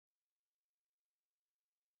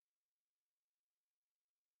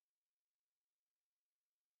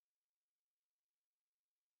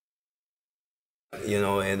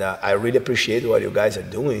And I really appreciate what you guys are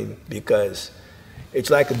doing, because it's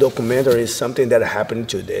like a documentary is something that happened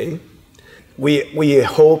today. We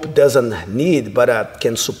hope doesn't need, but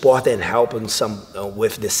can support and help in some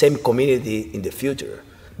with the same community in the future,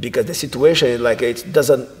 because the situation is like it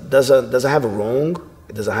doesn't have a wrong,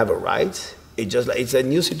 it doesn't have a right. It's a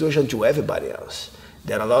new situation to everybody else.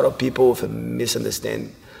 There are a lot of people who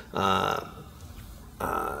misunderstand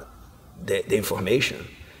the information,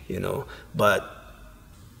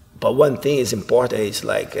 But one thing is important, is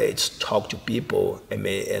like it's talk to people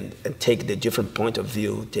and take the different point of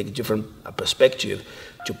view, take different perspective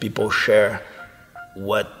to people, share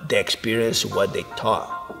what they experience, what they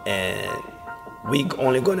taught. And we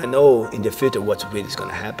only gonna know in the future what's really is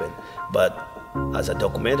gonna happen. But as a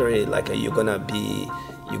documentary, like you're gonna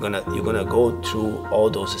go through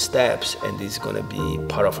all those steps, and it's gonna be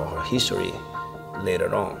part of our history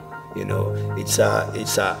later on. It's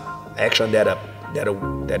a action that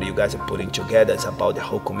you guys are putting together. It's about the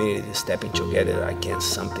whole community stepping together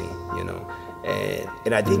against something,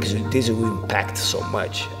 And I think this will impact so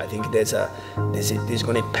much. I think this is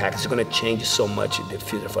going to impact, it's going to change so much in the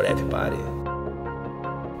future for everybody.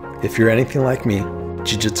 If you're anything like me,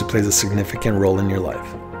 Jiu-Jitsu plays a significant role in your life.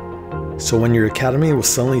 So when your academy was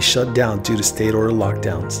suddenly shut down due to state order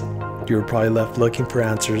lockdowns, you were probably left looking for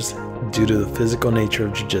answers due to the physical nature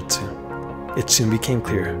of Jiu-Jitsu. It soon became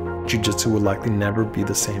clear Jiu-Jitsu would likely never be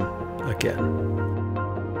the same again.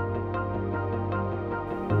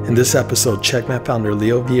 In this episode, CheckMat founder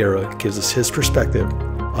Leo Vieira gives us his perspective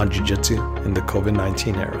on Jiu-Jitsu in the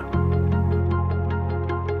COVID-19 era.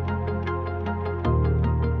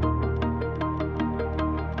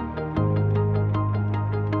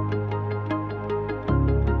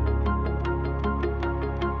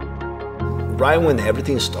 Right when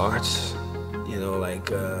everything starts,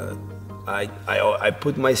 I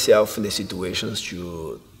put myself in the situations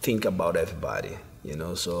to think about everybody,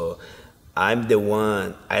 so I'm the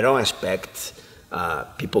one, I don't expect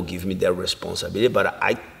people give me their responsibility, but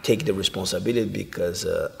I take the responsibility because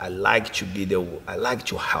I like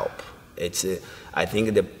to help. I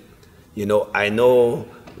think I know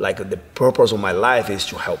like the purpose of my life is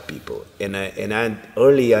to help people.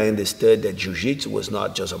 Early I understood that Jiu-Jitsu was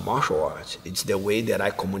not just a martial art. It's the way that I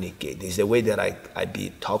communicate. It's the way that I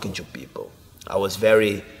be talking to people. I was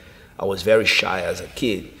very shy as a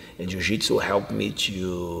kid, and Jiu-Jitsu helped me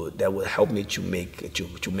to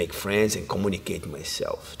make friends and communicate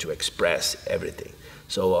myself, to express everything.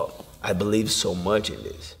 So I believe so much in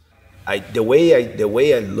this. The way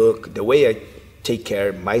I look, the way I take care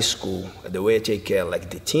of my school, the way I take care of like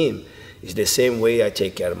the team, is the same way I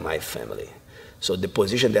take care of my family. So the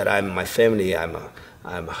position that I'm in my family, I'm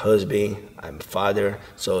a husband, I'm a father.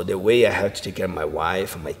 So the way I have to take care of my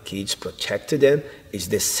wife, my kids, protect them, is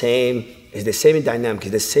the same dynamic,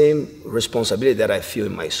 it's the same responsibility that I feel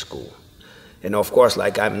in my school. And of course,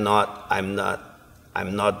 like I'm not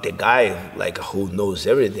the guy like who knows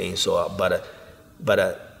everything. So,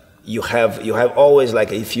 but you have always,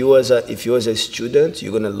 like, if you as a student,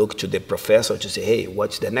 you're gonna look to the professor to say, hey,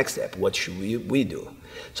 what's the next step? What should we do?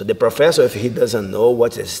 So the professor, if he doesn't know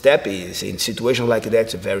what the step is, in situations like that,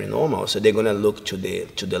 it's very normal. So they're gonna look to the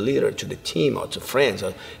leader, to the team, or to friends,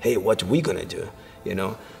 or hey, what we gonna do?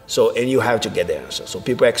 So, and you have to get the answer. So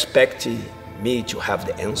people expect me to have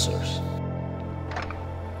the answers.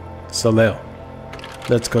 So Leo,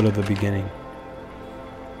 let's go to the beginning.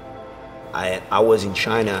 I was in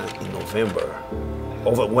China in November.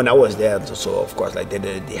 When I was there, so of course, like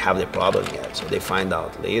they have the problem yet, so they find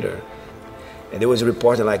out later. And there was a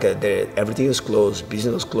report like everything was closed,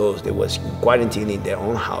 business was closed. They was quarantine in their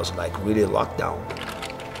own house, like really locked down.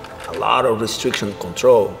 A lot of restriction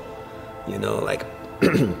control, like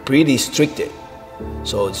pretty stricted.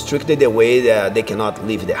 So stricted the way that they cannot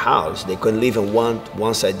leave the house. They couldn't leave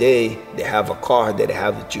once a day. They have a car that they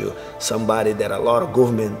have to somebody that a lot of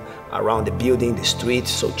government around the building, the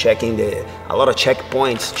streets, so checking a lot of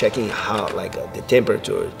checkpoints, checking how like the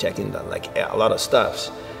temperature, checking a lot of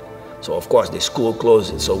stuffs. So of course the school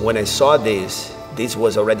closed. So when I saw this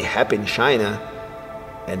was already happening in China,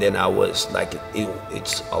 and then I was like,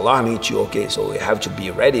 it's alarming to, okay, so we have to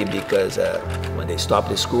be ready, because when they stop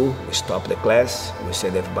the school, we stop the class, we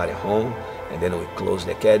send everybody home, and then we close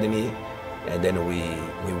the academy, and then we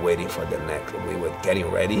waiting for the next. We were getting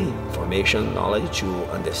ready, information, knowledge to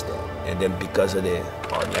understand. And then because of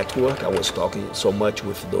our network, I was talking so much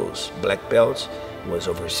with those black belts, was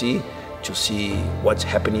overseas, to see what's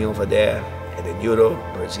happening over there, and in Europe,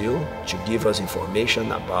 Brazil, to give us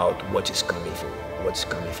information about what is coming for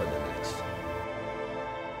the next.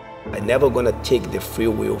 I'm never gonna take the free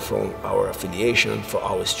will from our affiliation, for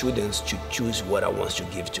our students to choose what I want to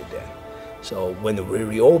give to them. So when we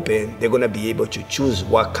reopen, they're gonna be able to choose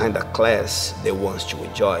what kind of class they want to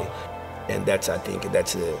enjoy. And that's, I think,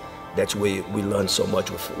 that's where we learn so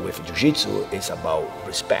much with Jiu-Jitsu. It's about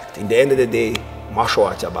respect. In the end of the day, martial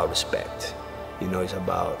arts is about respect. You know, it's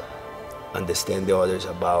about understand the others,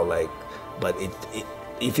 about like, but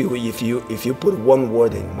if you put one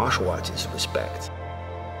word in martial arts, it's respect.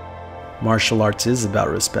 Martial arts is about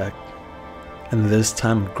respect. And this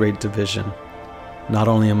time of great division, not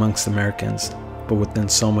only amongst Americans, but within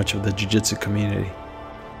so much of the Jiu-Jitsu community,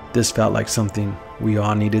 this felt like something we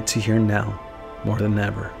all needed to hear now more than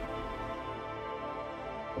ever.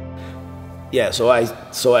 Yeah, so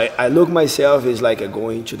I look myself as like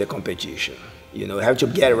going to the competition. You know, you have to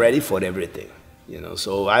get ready for everything. You know,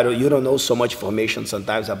 so you don't know so much information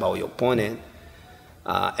sometimes about your opponent.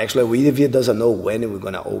 Actually, we even doesn't know when we're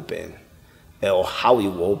gonna open or how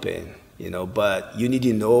you open. You know, but you need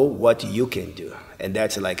to know what you can do, and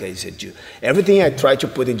that's like I said, everything I try to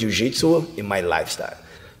put in Jiu-Jitsu in my lifestyle.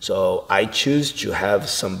 So I choose to have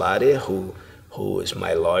somebody who is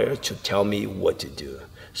my lawyer to tell me what to do.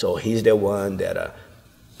 So he's the one that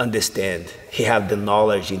understand. He have the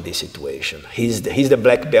knowledge in this situation. He's the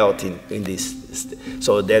black belt in this.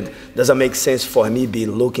 So that doesn't make sense for me be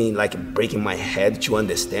looking like breaking my head to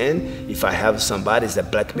understand if I have somebody that's a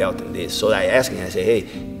black belt in this. So I ask him, I say, hey,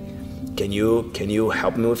 can you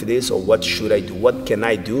help me with this, or what should I do? What can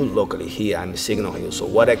I do locally here? I'm signal here. So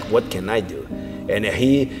what can I do? And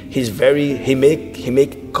he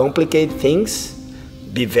make complicated things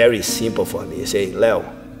be very simple for me. He say, Leo,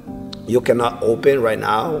 you cannot open right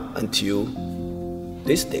now until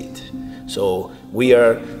this date. So we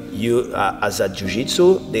are, as a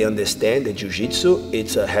Jiu-Jitsu, they understand that Jiu-Jitsu,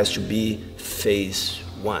 it has to be phase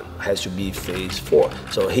 1, has to be phase 4.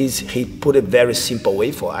 So he put it very simple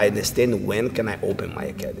way for I understand when can I open my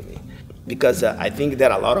academy. Because I think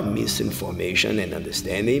there are a lot of misinformation and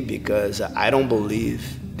understanding, because I don't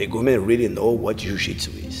believe the government really know what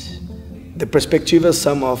Jiu-Jitsu is. The perspective of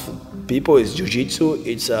some of people is Jiu-Jitsu,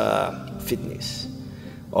 it's fitness.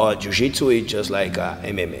 Or Jiu-Jitsu is just like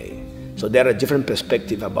MMA. So there are different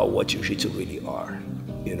perspectives about what Jiu-Jitsu really are,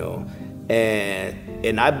 you know.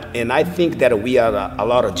 And I think that we are a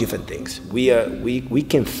lot of different things. We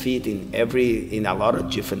can fit in a lot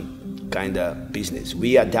of different kind of business.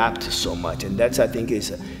 We adapt so much, and that's, I think, is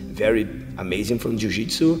very amazing from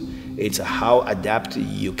Jiu-Jitsu. It's how adapted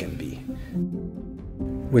you can be.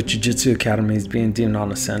 With Jiu-Jitsu academies being deemed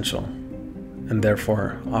non-essential and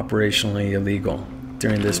therefore operationally illegal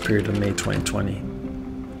during this period of May 2020,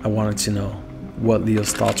 I wanted to know what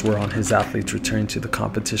Leo's thoughts were on his athletes returning to the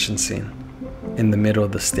competition scene in the middle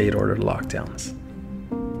of the state-ordered lockdowns.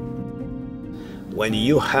 When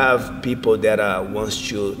you have people that wants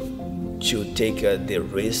to take the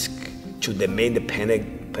risk to the main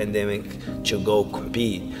pandemic to go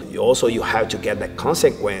compete, you have to get the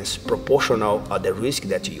consequence proportional of the risk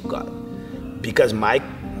that you got. Because my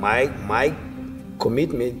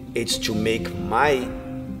commitment is to make my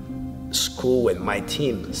school and my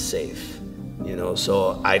team safe. You know,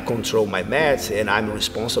 so I control my mats, and I'm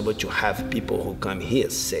responsible to have people who come here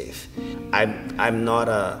safe. I'm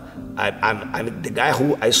the guy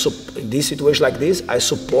who in this situation like this, I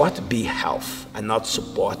support be health. I'm not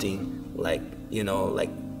supporting like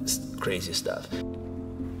crazy stuff.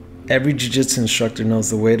 Every Jiu-Jitsu instructor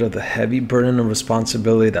knows the weight of the heavy burden of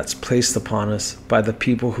responsibility that's placed upon us by the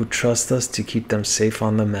people who trust us to keep them safe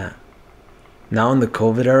on the mat. Now in the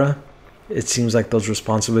COVID era, it seems like those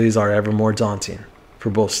responsibilities are ever more daunting for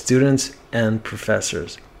both students and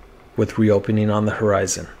professors, with reopening on the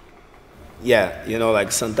horizon. Yeah,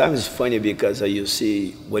 like sometimes it's funny because you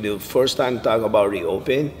see when you first time talk about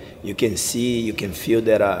reopen, you can feel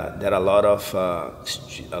that there are a lot of a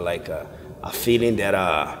feeling that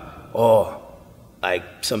like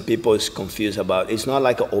some people is confused about. It's not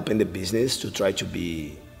like open the business to try to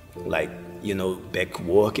be like back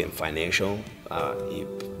work and financial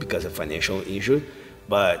because of financial issue,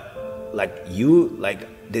 but like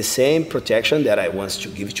the same protection that I want to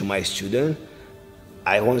give to my student,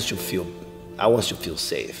 I want to feel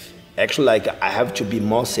safe. Actually, like I have to be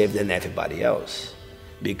more safe than everybody else,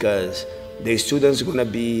 because the students are gonna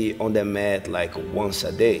be on the mat like once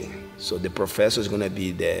a day. So the professor is gonna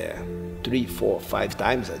be there 3, 4, 5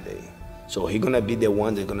 times a day. So he's gonna be the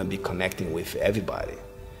one that's gonna be connecting with everybody,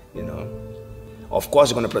 Of course,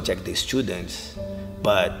 you're gonna protect the students,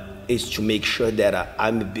 but it's to make sure that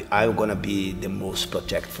I'm gonna be the most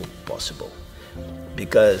protectful possible,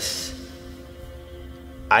 because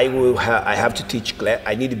I have to teach class.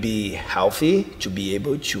 I need to be healthy to be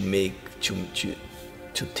able to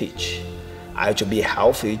teach. I have to be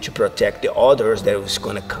healthy to protect the others that is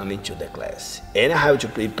going to come into the class. And I have to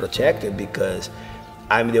be protected because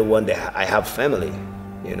I'm the one that I have family,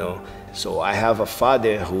 you know. So I have a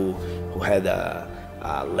father who had a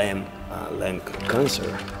lung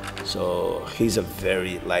cancer. So he's a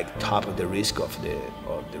very top of the risk of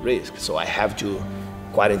the risk. So I have to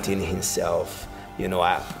quarantine himself. You know,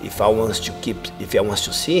 if I want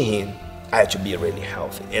to see him, I have to be really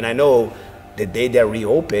healthy. And I know the day they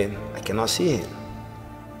reopen, I cannot see him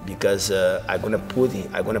because I'm gonna put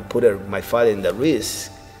my father in the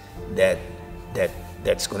risk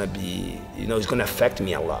that's gonna be, you know, it's gonna affect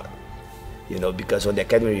me a lot. You know, because when the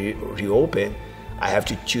academy reopen, I have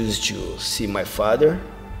to choose to see my father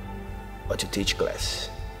or to teach class.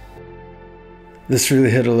 This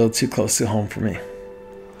really hit a little too close to home for me,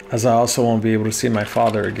 as I also won't be able to see my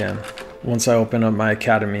father again once I open up my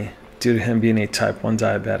academy due to him being a type 1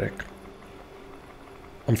 diabetic.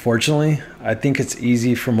 Unfortunately, I think it's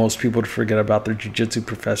easy for most people to forget about their jiu-jitsu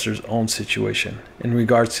professor's own situation in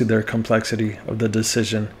regards to their complexity of the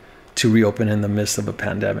decision to reopen in the midst of a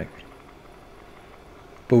pandemic.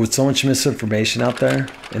 But with so much misinformation out there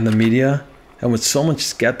in the media and with so much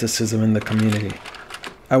skepticism in the community,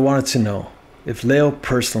 I wanted to know if Leo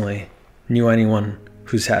personally knew anyone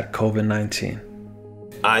who's had COVID-19.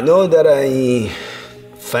 I know that I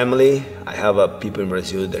have people in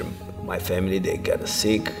Brazil that my family, they get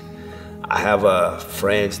sick. I have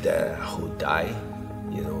friends who die,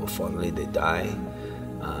 you know, family, they die.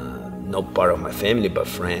 Not part of my family, but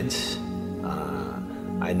friends.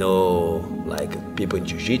 I know people in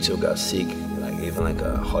Jiu-Jitsu got sick, even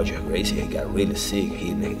Roger Gracie, he got really sick,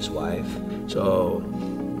 he and his wife. So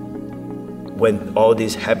when all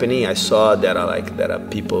this happening, I saw that there are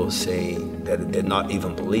people saying that they not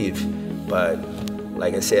even believe. But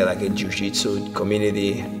like I said, in Jiu-Jitsu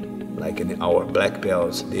community, in our black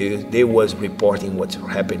belts, they was reporting what's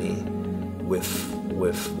happening with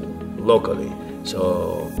locally.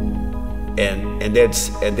 So and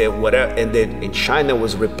then in China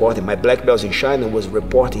was reporting, my black belts in China was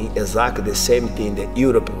reporting exactly the same thing that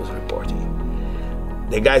Europe was reporting.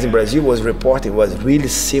 The guys in Brazil was reporting was really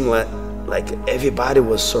similar, everybody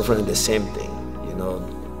was suffering the same thing, you know.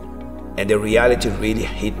 And the reality really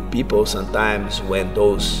hit people sometimes when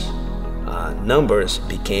those numbers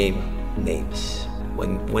became names.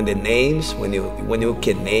 When you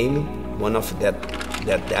can name one of that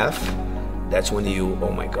death, that's when you,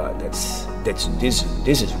 oh my God, this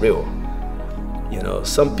is real. You know,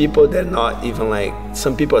 some people they're not even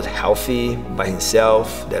some people are healthy by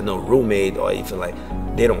himself, they're no roommate or even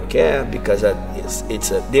they don't care because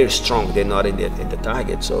they're strong, they're not in the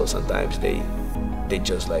target. So sometimes they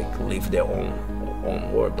just live their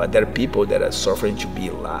own world. But there are people that are suffering to be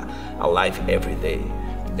alive every day.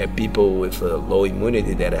 There are people with low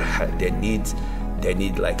immunity that they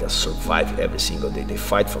need a survive every single day. They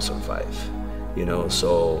fight for survive, you know.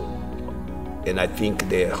 So, and I think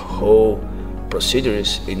the whole procedure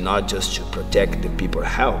is not just to protect the people's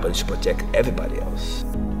health, but it's to protect everybody else.